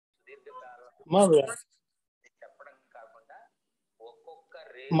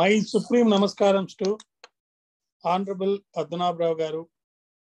My supreme namaskarams to Honorable Padmanabh Garu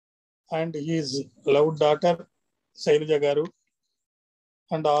and his loved daughter Shailaja Garu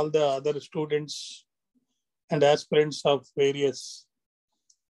and all the other students and aspirants of various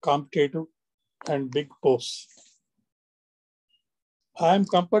competitive and big posts. I am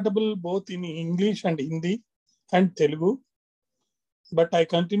comfortable both in English and Hindi and Telugu, but I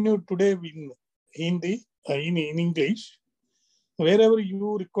continue today in Hindi, in English. Wherever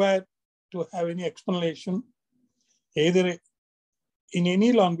you require to have any explanation, either in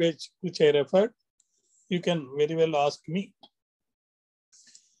any language which I referred, you can very well ask me.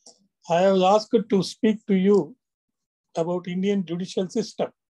 I was asked to speak to you about Indian judicial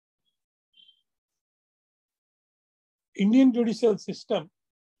system. Indian judicial system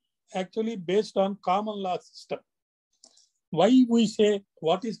actually based on common law system. Why we say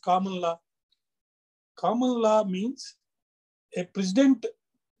what is common law? Common law means a president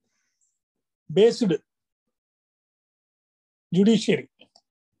based judiciary.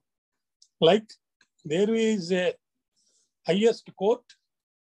 Like there is a highest court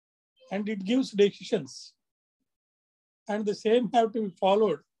and it gives decisions. And the same have to be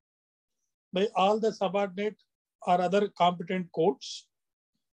followed by all the subordinate or other competent courts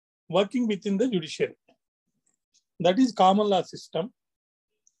working within the judiciary. That is common law system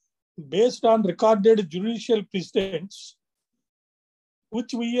based on recorded judicial precedents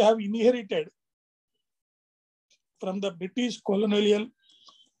which we have inherited from the British colonial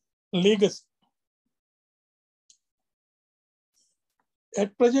legacy.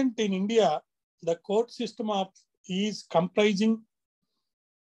 At present in India, the court system is comprising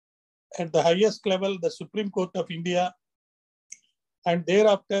at the highest level the Supreme Court of India, and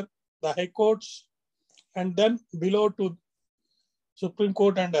thereafter the High Courts, and then below to Supreme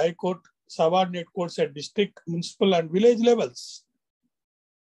Court and High Court, subordinate courts at district, municipal and village levels.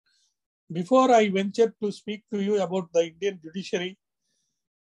 Before I venture to speak to you about the Indian judiciary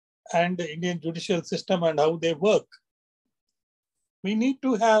and the Indian judicial system and how they work, we need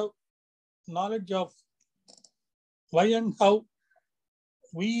to have knowledge of why and how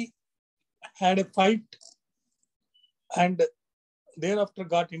we had a fight and thereafter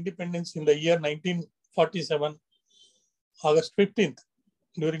got independence in the year 1947, August 15th,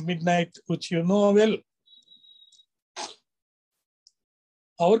 during midnight, which you know well.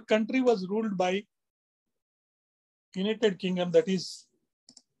 Our country was ruled by United Kingdom, that is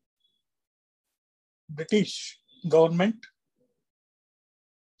British government.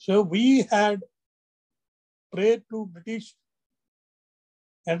 So we had prayed to British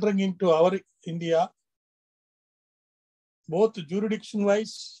entering into our India, both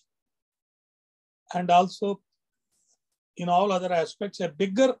jurisdiction-wise and also in all other aspects, a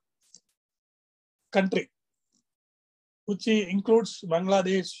bigger country, which includes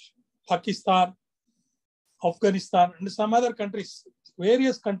Bangladesh, Pakistan, Afghanistan, and some other countries.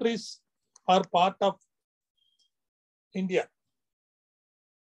 Various countries are part of India.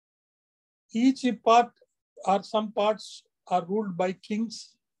 Each part or some parts are ruled by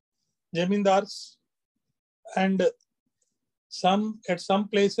kings, zamindars, and at some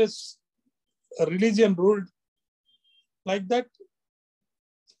places religion ruled. Like that,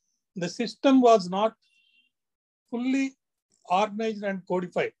 the system was not fully organized and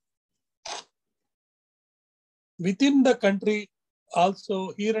codified. Within the country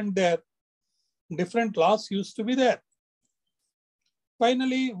also, here and there, different laws used to be there.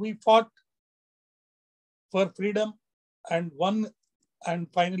 Finally, we fought for freedom and won, and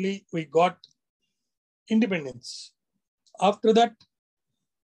finally we got independence. After that,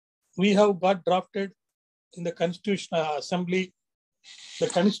 we have got drafted in the Constitutional Assembly, the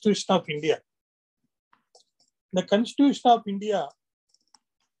Constitution of India. The Constitution of India,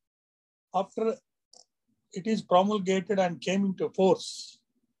 after it is promulgated and came into force,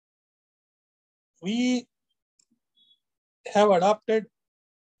 we have adopted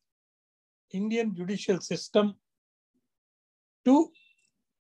Indian judicial system to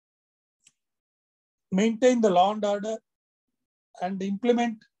maintain the law and order and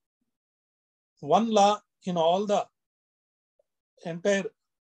implement one law in all the entire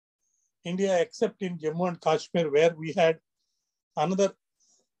India except in Jammu and Kashmir, where we had another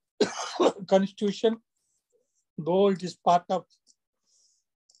constitution, though it is part of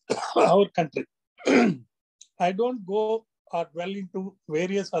our country. I don't go or dwell into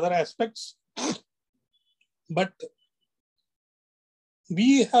various other aspects, but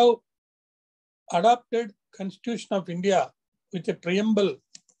we have adopted Constitution of India with a preamble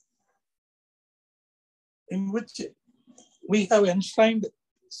in which we have enshrined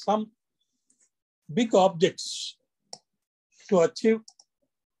some big objects to achieve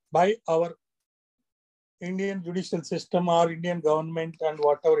by our Indian judicial system or Indian government and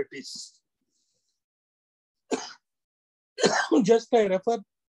whatever it is. Just I refer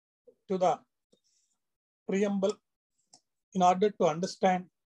to the preamble in order to understand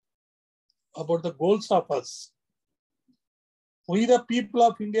about the goals of us. We, the people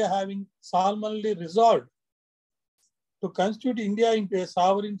of India, having solemnly resolved to constitute India into a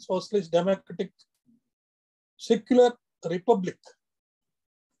sovereign, socialist, democratic, secular republic.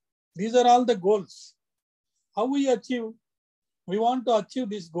 These are all the goals. How we achieve? We want to achieve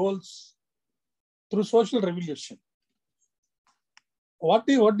these goals through social revolution. What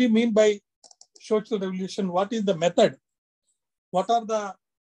do you mean by social revolution? What is the method? What are the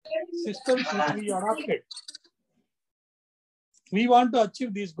systems which we adopted? We want to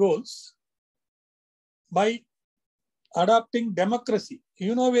achieve these goals by adopting democracy.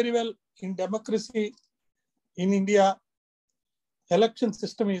 You know very well, in democracy in India, election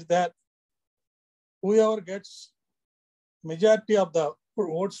system is that whoever gets majority of the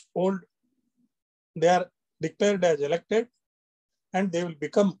votes polled, they are declared as elected and they will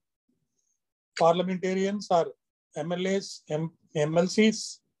become parliamentarians or MLAs,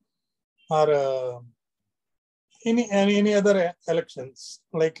 MLCs or any other elections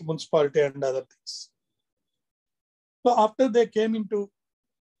like municipality and other things. So after they came into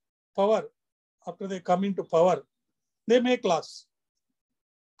power, after they come into power, they make laws.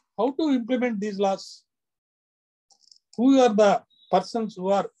 How to implement these laws? Who are the persons who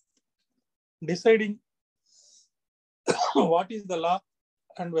are deciding what is the law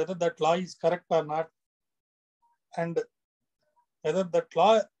and whether that law is correct or not, and whether that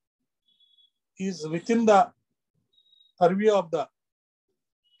law is within the purview of the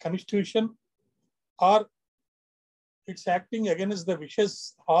constitution or it's acting against the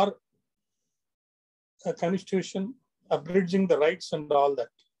wishes or a constitution, abridging the rights and all that.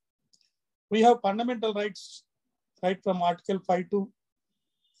 We have fundamental rights right from Article 5 to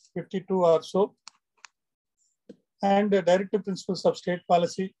 52 or so, and the directive principles of state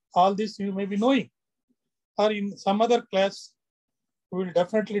policy. All this you may be knowing, or in some other class, we will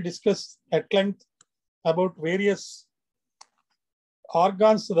definitely discuss at length about various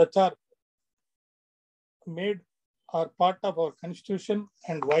organs that are made or part of our constitution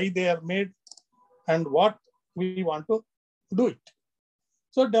and why they are made and what we want to do it.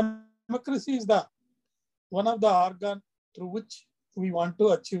 So democracy is the one of the organ through which we want to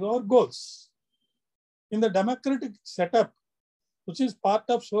achieve our goals. In the democratic setup, which is part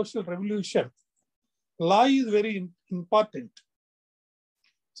of social revolution, law is very important.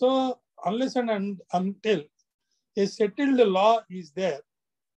 So unless and until a settled law is there,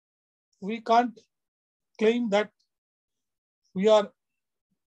 we can't claim that we are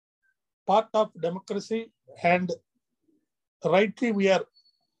part of democracy and rightly we are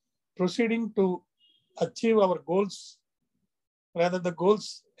proceeding to achieve our goals, rather the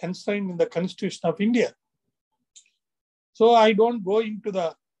goals enshrined in the Constitution of India. So I don't go into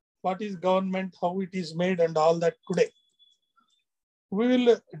the what is government, how it is made and all that today. We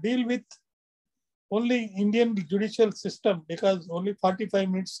will deal with only Indian judicial system because only 45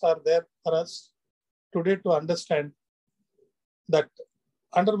 minutes are there for us today to understand that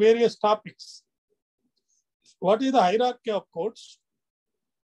under various topics. What is the hierarchy of courts?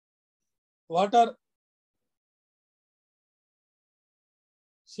 What are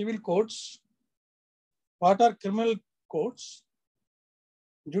civil courts? What are criminal courts?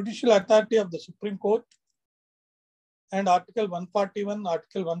 Judicial authority of the Supreme Court and Article 141,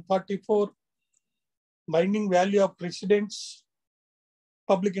 Article 144, binding value of precedents,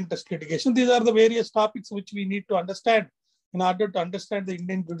 public interest litigation. These are the various topics which we need to understand in order to understand the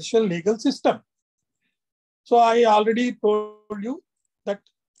Indian judicial legal system. So I already told you that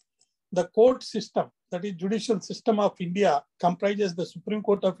the court system, that is judicial system of India, comprises the Supreme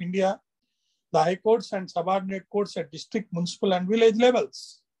Court of India, the high courts and subordinate courts at district, municipal and village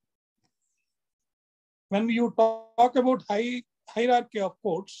levels. When you talk about hierarchy of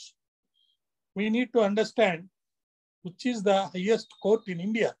courts, we need to understand which is the highest court in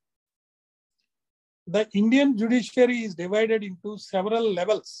India. The Indian judiciary is divided into several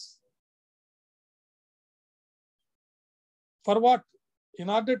levels. For what? In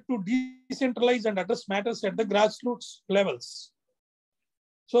order to decentralize and address matters at the grassroots levels.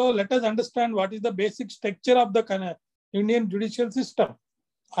 So let us understand what is the basic structure of the Indian judicial system.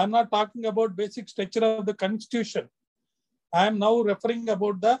 I'm not talking about basic structure of the constitution. I am now referring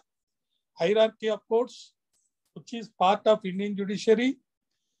about the hierarchy of courts, which is part of Indian judiciary,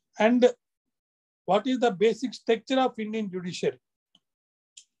 and what is the basic structure of Indian judiciary.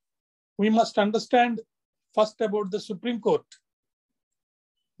 we must understand first about the Supreme Court.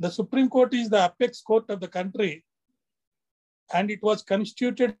 The Supreme Court is the apex court of the country, and it was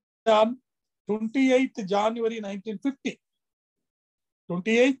constituted on 28th January 1950.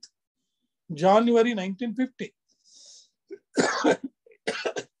 28th January 1950.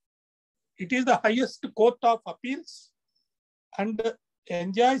 It is the highest court of appeals and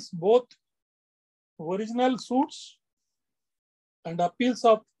enjoys both original suits and appeals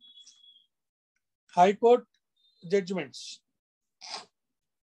of High Court judgments.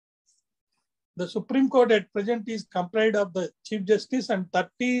 The Supreme Court at present is comprised of the Chief Justice and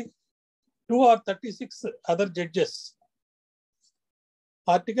 32 or 36 other judges.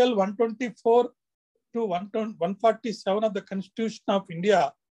 Article 124 to 147 of the Constitution of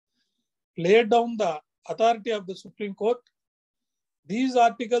India laid down the authority of the Supreme Court. These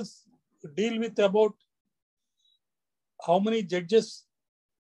articles deal with about how many judges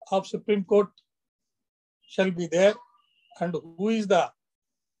of Supreme Court shall be there and who is the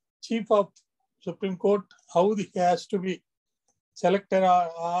chief of Supreme Court, how he has to be selected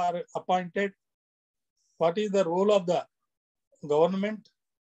or appointed, what is the role of the government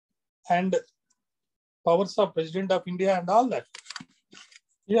and powers of President of India and all that.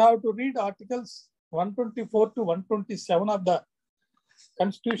 You have to read articles 124 to 127 of the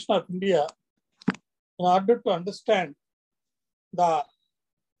Constitution of India in order to understand the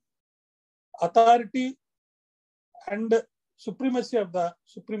authority and supremacy of the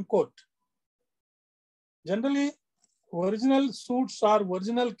Supreme Court. Generally, original suits or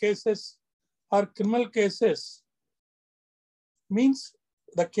original cases or criminal cases means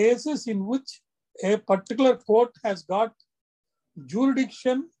the cases in which a particular court has got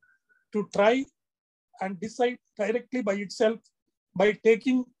jurisdiction to try and decide directly by itself by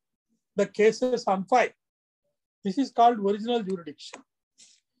taking the cases on file. This is called original jurisdiction.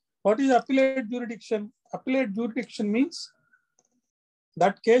 What is appellate jurisdiction? Appellate jurisdiction means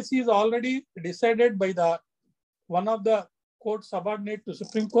that case is already decided by the one of the courts subordinate to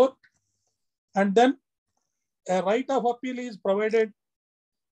Supreme Court, and then a right of appeal is provided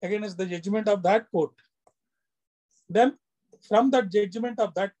against the judgment of that court. Then from that judgment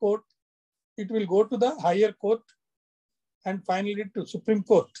of that court, it will go to the higher court and finally to Supreme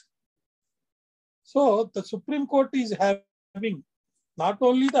Court. So the Supreme Court is having not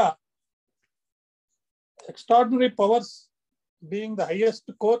only the extraordinary powers being the highest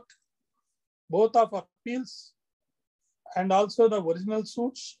court, both of appeals and also the original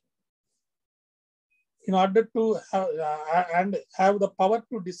suits, in order to have the power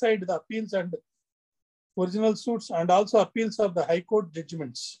to decide the appeals and original suits and also appeals of the High Court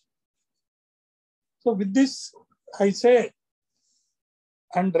judgments. So with this, I say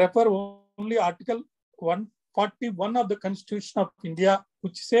and refer only Article 141 of the Constitution of India,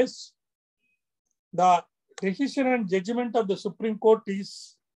 which says the decision and judgment of the Supreme Court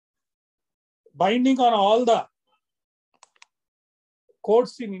is binding on all the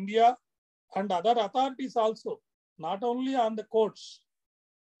courts in India and other authorities also, not only on the courts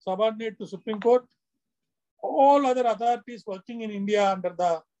subordinate to Supreme Court, all other authorities working in India under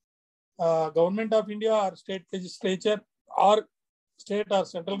the government of India or state legislature or state or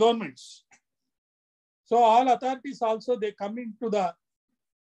central governments. So all authorities also, they come into the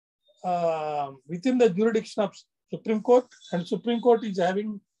within the jurisdiction of Supreme Court, and Supreme Court is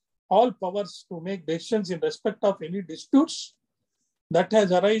having all powers to make decisions in respect of any disputes that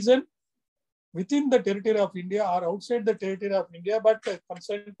has arisen within the territory of India or outside the territory of India, but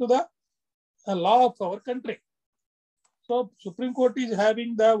concerned to the law of our country. So Supreme Court is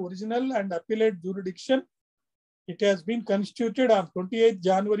having the original and appellate jurisdiction. It has been constituted on 28th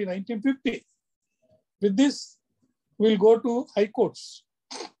January 1950. With this, we'll go to High Courts.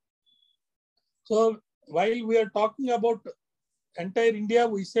 So while we are talking about entire India,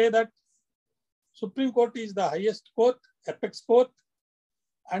 we say that Supreme Court is the highest court, apex court,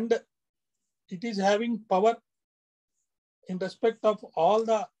 and it is having power in respect of all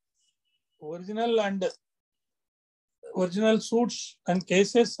the original suits and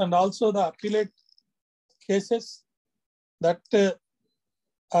cases and also the appellate cases that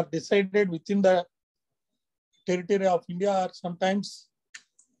are decided within the territory of India, or sometimes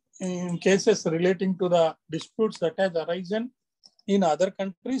in cases relating to the disputes that has arisen in other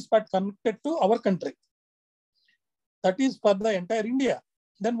countries but connected to our country. That is for the entire India.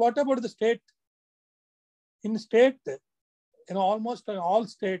 Then what about the state? In state, almost in all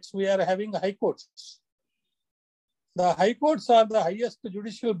states, we are having high courts. The high courts are the highest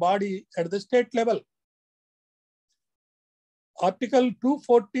judicial body at the state level. Article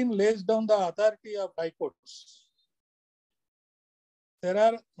 214 lays down the authority of high courts. there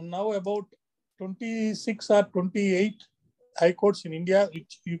are now about 26 or 28 high courts in India,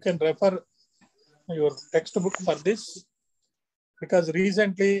 which you can refer your textbook for this, because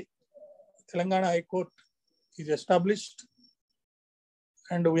recently Telangana High Court is established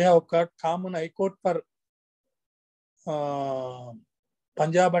and we have got common High Court for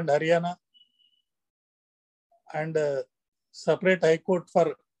Punjab and Haryana, and separate High Court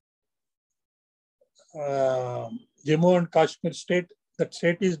for Jammu and Kashmir state. That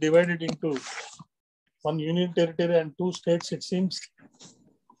state is divided into one union territory and two states, it seems.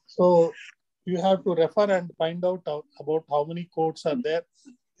 So you have to refer and find out about how many courts are there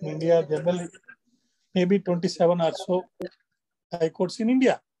in India. Generally, maybe 27 or so high courts in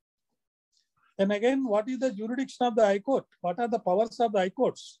India. Then again, what is the jurisdiction of the High Court? What are the powers of the High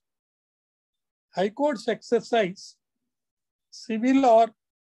Courts? High Courts exercise civil or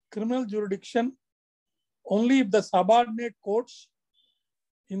criminal jurisdiction only if the subordinate courts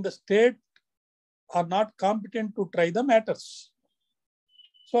in the state are not competent to try the matters.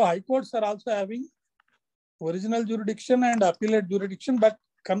 So High Courts are also having original jurisdiction and appellate jurisdiction, but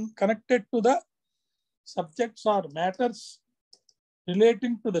connected to the subjects or matters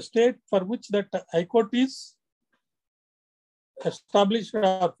relating to the state for which that High Court is established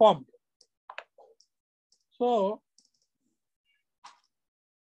or formed. So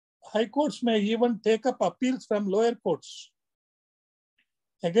High Courts may even take up appeals from lower courts.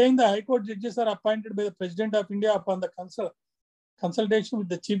 Again, the High Court judges are appointed by the President of India upon the consultation with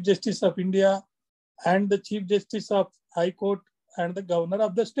the Chief Justice of India and the Chief Justice of High Court and the Governor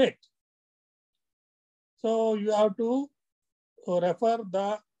of the state. So you have to refer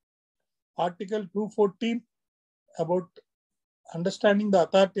the Article 214 about understanding the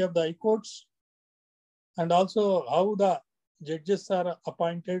authority of the High Courts and also how the judges are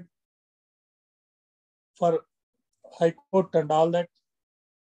appointed for High Court and all that,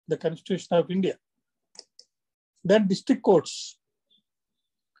 the Constitution of India. Then district courts.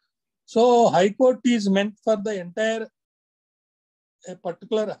 So High Court is meant for the entire a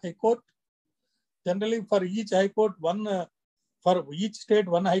particular High Court. Generally for each High Court, for each state,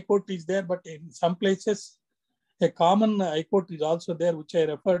 one High Court is there, but in some places, a common High Court is also there, which I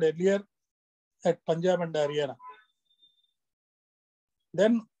referred earlier at Punjab and Haryana.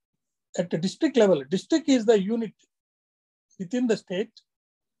 Then at the district level, district is the unit within the state.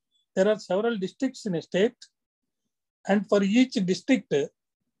 There are several districts in a state, and for each district,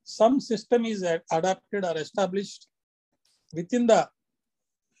 some system is adopted or established within the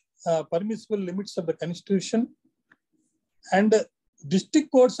permissible limits of the Constitution. And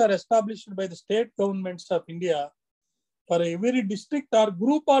district courts are established by the state governments of India for every district or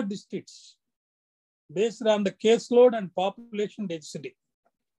group of districts based on the caseload and population density.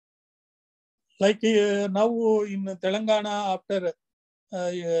 Like now in Telangana, after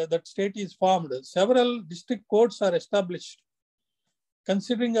that state is formed, several district courts are established,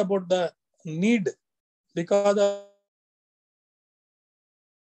 considering about the need because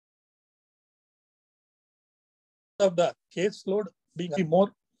of the caseload being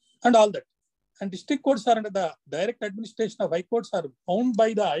more and all that. And district courts are under the direct administration of High Courts, are owned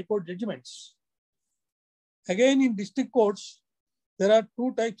by the High Court judgments. Again, in district courts, there are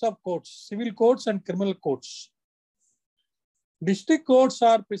two types of courts, civil courts and criminal courts. District courts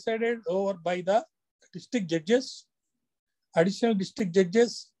are presided over by the district judges, additional district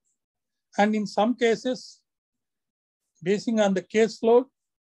judges, and in some cases, basing on the caseload,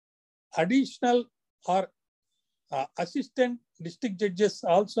 additional or assistant district judges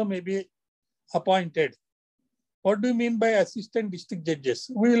also may be appointed. What do you mean by assistant district judges?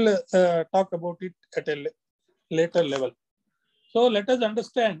 We will talk about it at a later level. So let us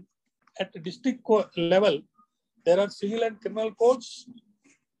understand at the district level, there are civil and criminal courts,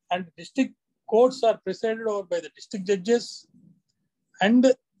 and district courts are presided over by the district judges.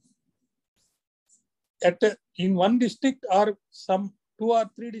 And in one district or some 2 or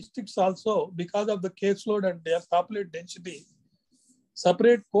 3 districts also, because of the caseload and their population density,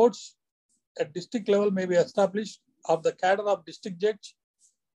 separate courts at district level may be established of the cadre of district judge,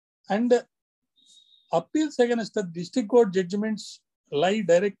 and appeals against the district court judgments lie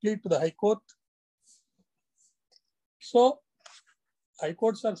directly to the High Court. So High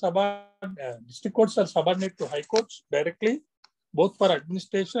Courts are district courts are subordinate to High Courts directly, both for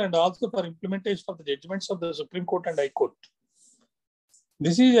administration and also for implementation of the judgments of the Supreme Court and High Court.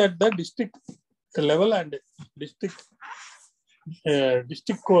 This is at the district level and district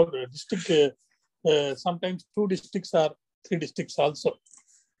court, sometimes 2 districts or 3 districts also.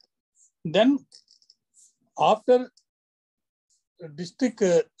 Then after district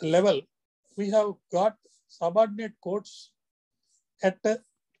level, we have got subordinate courts at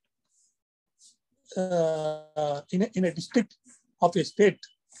in a district of a state,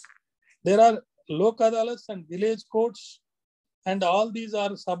 there are lok adalats and village courts, and all these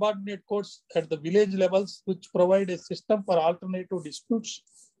are subordinate courts at the village levels, which provide a system for alternative disputes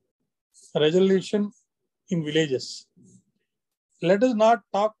resolution in villages. Let us not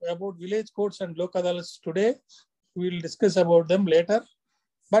talk about village courts and lok adalats today. We will discuss about them later.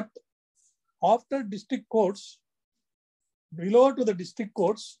 But after district courts, below to the district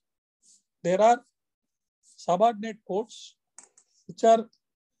courts, there are subordinate courts which are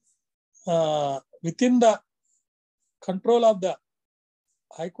within the control of the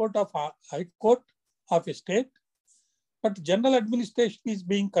High Court of a state, but general administration is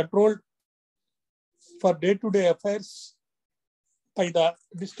being controlled for day-to-day affairs by the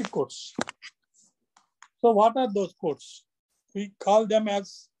district courts. So what are those courts? We call them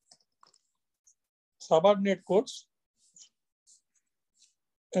as subordinate courts.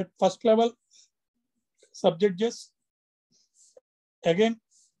 At first level, sub-judges. Again,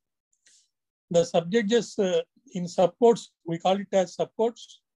 the sub-judges in sub-courts, we call it as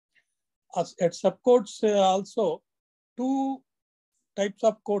sub-courts. At sub-courts also, two types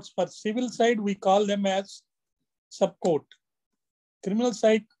of courts. For civil side, we call them as sub-court. Criminal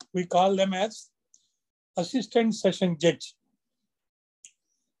side, we call them as assistant session judge.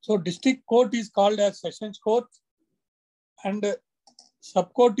 So district court is called as sessions court, and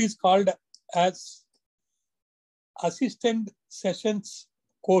sub-court is called as assistant sessions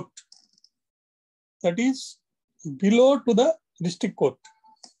court. That is below to the district court.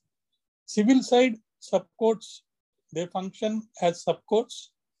 Civil side sub-courts, they function as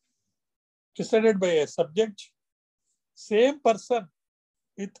sub-courts presided by a sub-judge. Same person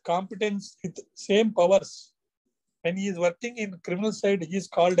with competence, with same powers. When he is working in criminal side, he is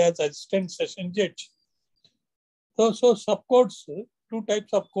called as assistant session judge. So sub-courts, two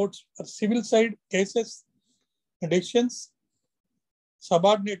types of courts. For civil side cases, decisions,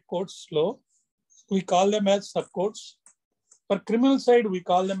 subordinate courts law, we call them as sub-courts. For criminal side, we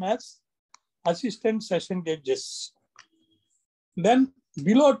call them as assistant session judges. Then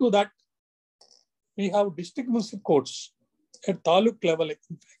below to that, we have district municipal courts at taluk level, in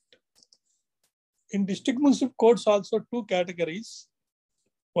fact. In district municipal courts also two categories.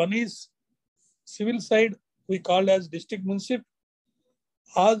 One is civil side, we call as district municipal,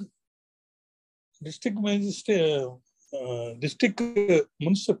 or district municipal,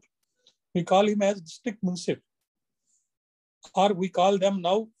 we call him as district municipal, or we call them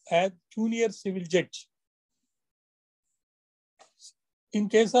now as junior civil judge. In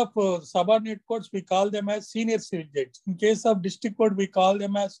case of subordinate courts, we call them as senior civil judge. In case of district court, we call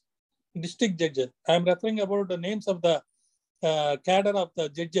them as district judges. I am referring about the names of the cadre of the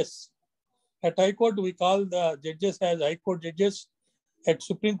judges. At High Court, we call the judges as High Court judges. At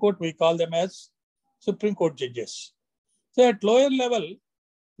Supreme Court, we call them as Supreme Court judges. So at lower level,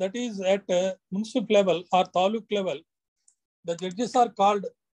 that is at municipal level or taluk level, the judges are called,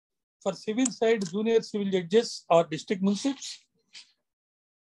 for civil side, junior civil judges or district municipals.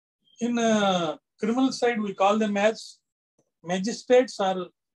 In criminal side, we call them as magistrates or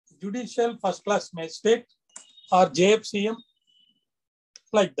judicial first class magistrate or JFCM,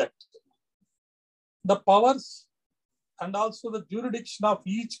 like that. The powers and also the jurisdiction of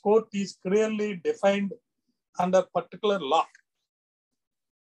each court is clearly defined under particular law.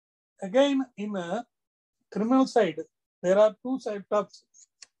 Again, in a criminal side, there are two types of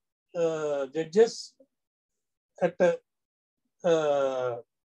judges at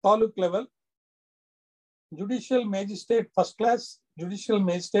taluk level: judicial magistrate first class, judicial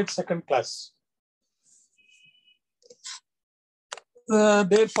magistrate second class.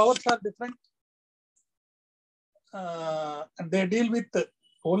 Their powers are different, and they deal with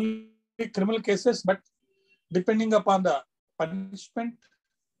only criminal cases, but depending upon the punishment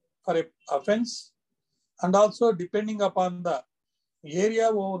for an offense, and also depending upon the area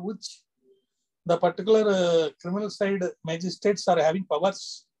over which the particular criminal side magistrates are having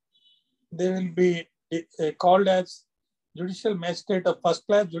powers, they will be called as judicial magistrate of first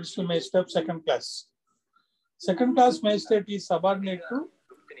class, judicial magistrate of second class. Second class magistrate is subordinate to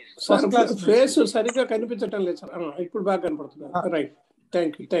first class. Face సరిగా కనిపించటం లేదు sir. ఇప్పుడు బాగా కనపడుతుంది. Right.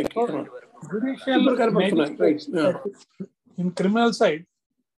 Thank you. Judicial magistrate in criminal side,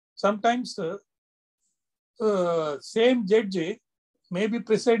 sometimes same judge may be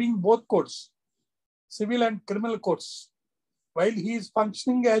presiding both courts, civil and criminal courts, while he is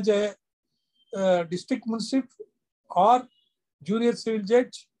functioning as a district municipal or junior civil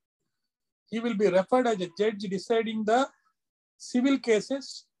judge. He will be referred as a judge deciding the civil cases,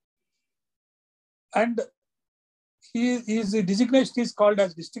 and his designation is called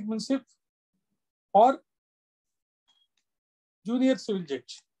as district magistrate or junior civil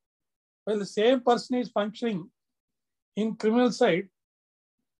judge. While the same person is functioning in criminal side,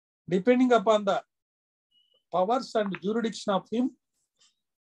 depending upon the powers and jurisdiction of him,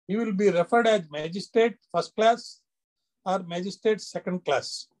 he will be referred as magistrate first class or magistrate second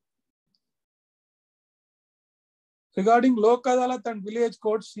class. Regarding Lok Adalat and village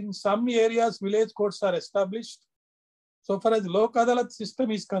courts, in some areas village courts are established. So far as Lok Adalat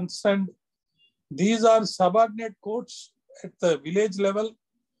system is concerned, these are subordinate courts at the village level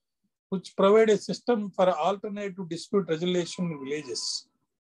which provide a system for alternative dispute resolution in villages.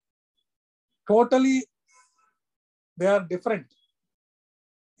 Totally, they are different.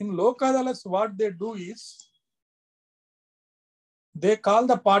 In Lok Adalats, what they do is, they call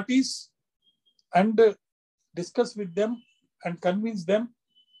the parties and discuss with them and convince them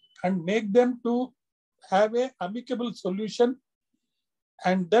and make them to have an amicable solution,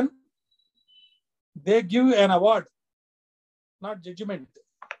 and then they give an award, not judgment.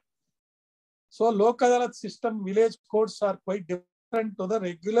 So Lok Adalat system, village courts are quite different to the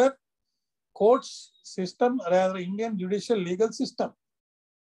regular courts system, rather Indian judicial legal system.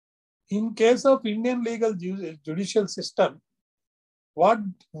 In case of Indian legal judicial system, what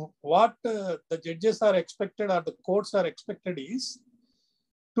the judges are expected or the courts are expected is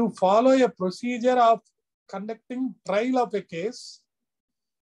to follow a procedure of conducting trial of a case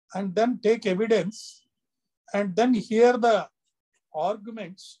and then take evidence and then hear the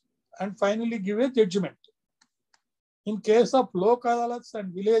arguments and finally give a judgment. In case of Lok Adalats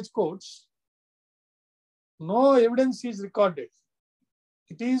and village courts, no evidence is recorded.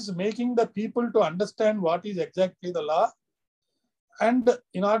 It is making the people to understand what is exactly the law, and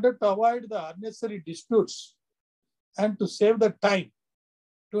in order to avoid the unnecessary disputes and to save the time,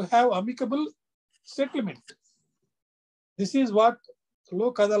 to have amicable settlement. This is what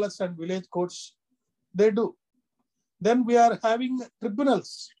Lok Adalats and village courts, they do. Then we are having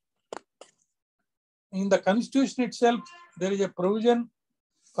tribunals. In the constitution itself, there is a provision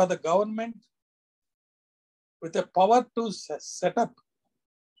for the government with a power to set up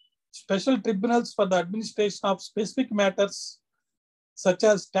special tribunals for the administration of specific matters such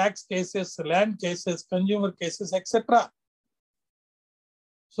as tax cases, land cases, consumer cases, etc.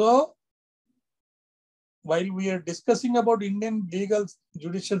 So, while we are discussing about Indian legal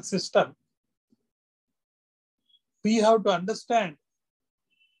judicial system, we have to understand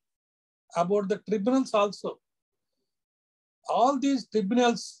about the tribunals also. All these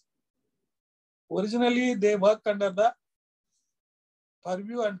tribunals, originally they work under the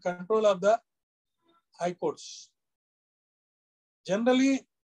purview and control of the high courts. Generally,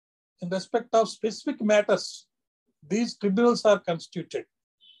 in respect of specific matters, these tribunals are constituted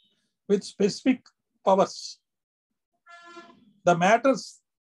with specific powers. The matters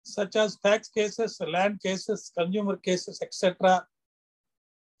such as tax cases, land cases, consumer cases, etc.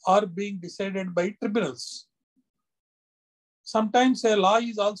 are being decided by tribunals. Sometimes a law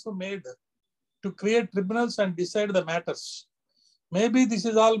is also made to create tribunals and decide the matters. Maybe this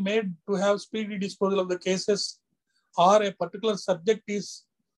is all made to have speedy disposal of the cases, or a particular subject is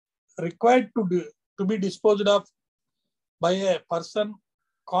required to be disposed of by a person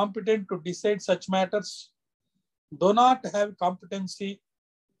competent to decide such matters, do not have competency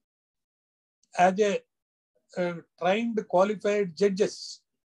as a trained qualified judges.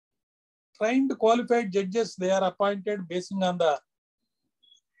 Trained qualified judges, they are appointed based on the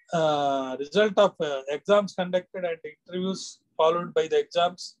result of exams conducted and interviews followed by the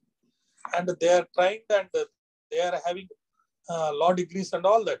exams, and they are trained and they are having law degrees and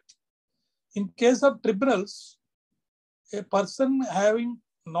all that. In case of tribunals, a person having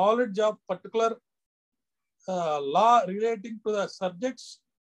knowledge of particular law relating to the subjects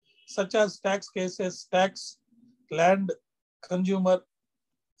such as tax cases, tax, land, consumer,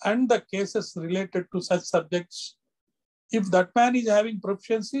 and the cases related to such subjects, if that man is having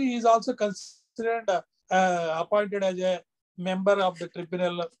proficiency, he is also considered appointed as a member of the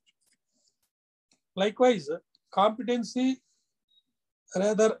tribunal. Likewise, competency,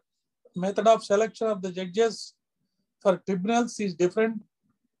 rather method of selection of the judges for tribunals is different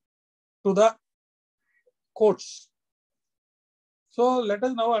to the courts. So let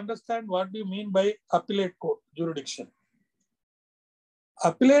us now understand what do you mean by appellate court jurisdiction.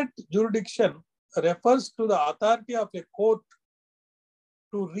 Appellate jurisdiction refers to the authority of a court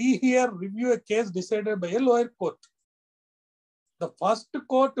to review a case decided by a lower court. The first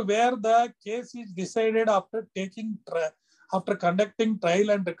court where the case is decided after conducting trial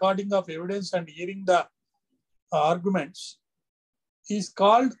and recording of evidence and hearing the arguments is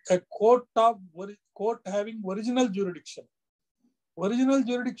called a court of court having original jurisdiction. Original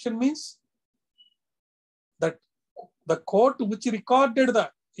jurisdiction means that the court which recorded the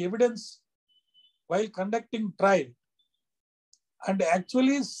evidence while conducting trial and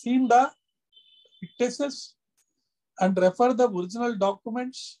actually seen the witnesses and refer the original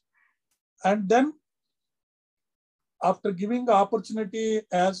documents, and then after giving the opportunity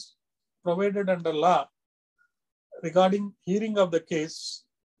as provided under law regarding hearing of the case,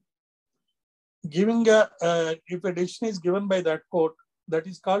 giving if a decision is given by that court, that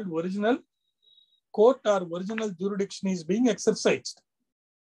is called original court or original jurisdiction is being exercised.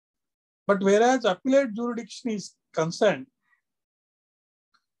 But whereas appellate jurisdiction is concerned,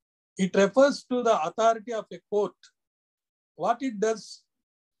 it refers to the authority of a court. What it does,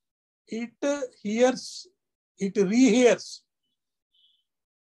 it hears, it rehears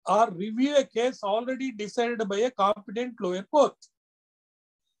or review a case already decided by a competent lower court.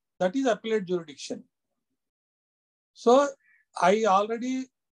 That is appellate jurisdiction. So I already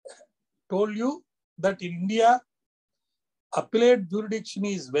told you that in India, appellate jurisdiction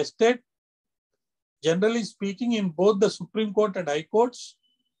is vested, generally speaking, in both the Supreme Court and High Courts.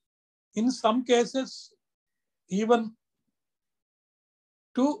 In some cases, even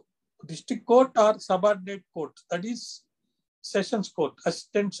to district court or subordinate court, that is Sessions Court,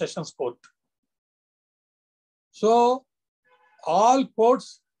 Assistant Sessions Court. So all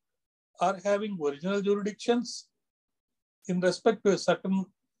courts are having original jurisdictions in respect to certain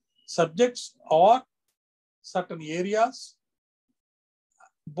subjects or certain areas.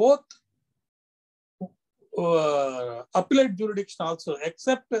 Both appellate jurisdiction also,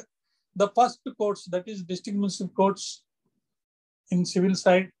 except the first courts, that is district municipal courts in civil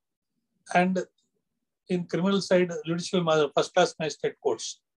side and in criminal side, judicial first class magistrate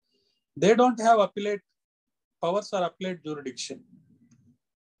courts. They don't have appellate powers or appellate jurisdiction.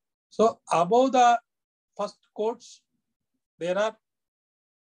 So above the first courts, there are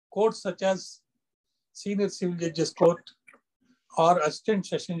courts such as Senior Civil Judges Court or Assistant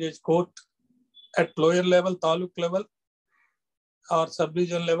Session Judge Court at lower level, taluk level or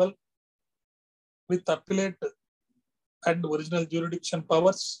sub-region level with appellate and original jurisdiction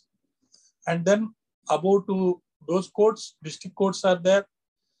powers. And then above to those courts, district courts are there.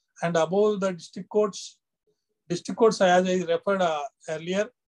 And above the district courts, as I referred earlier,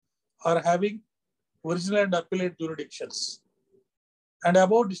 are having original and appellate jurisdictions. And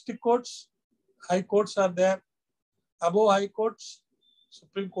above district courts, high courts are there. Above high courts,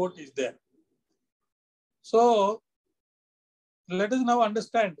 Supreme Court is there. So let us now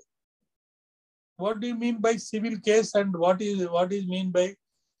understand what do you mean by civil case and what is mean by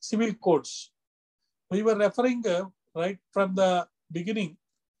civil courts. We were referring right from the beginning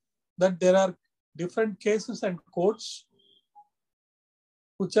that there are different cases and courts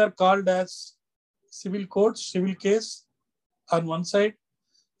which are called as civil courts, civil case on one side,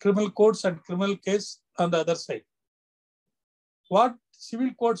 criminal courts and criminal case on the other side. What civil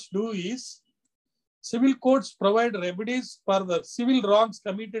courts do is, civil courts provide remedies for the civil wrongs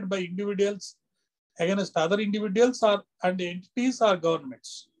committed by individuals against other individuals and entities or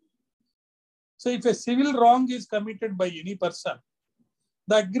governments. So if a civil wrong is committed by any person,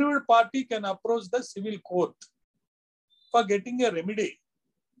 the aggrieved party can approach the civil court for getting a remedy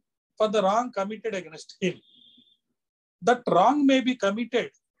for the wrong committed against him. That wrong may be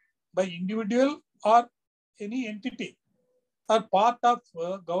committed by individual or any entity or part of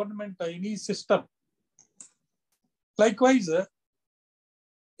government or any system. Likewise,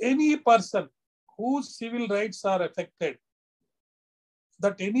 any person whose civil rights are affected,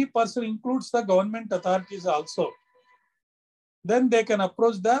 that any person includes the government authorities also, then they can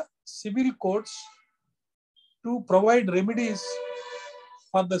approach the civil courts to provide remedies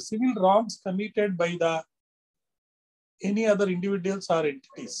for the civil wrongs committed by the any other individuals or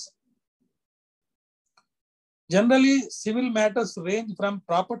entities. Generally, civil matters range from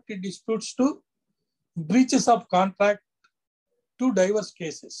property disputes to breaches of contract to diverse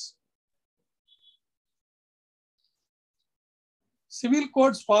cases. Civil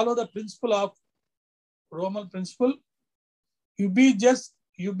courts follow the principle of Roman principle, ubi just,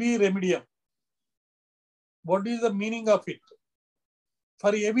 ubi remedium. What is the meaning of it?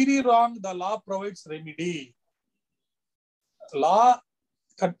 For every wrong, the law provides remedy. Law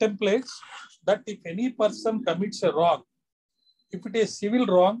contemplates that if any person commits a wrong, if it is civil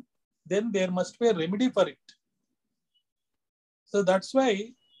wrong, then there must be a remedy for it. So that's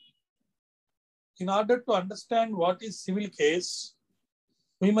why, in order to understand what is civil case,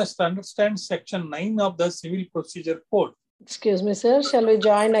 we must understand section 9 of the Civil Procedure Code. Excuse me, sir. Shall we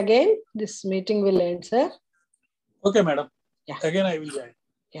join again? This meeting will end, sir. Okay, madam. Yeah. Again, I will join.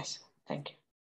 Yes, thank you.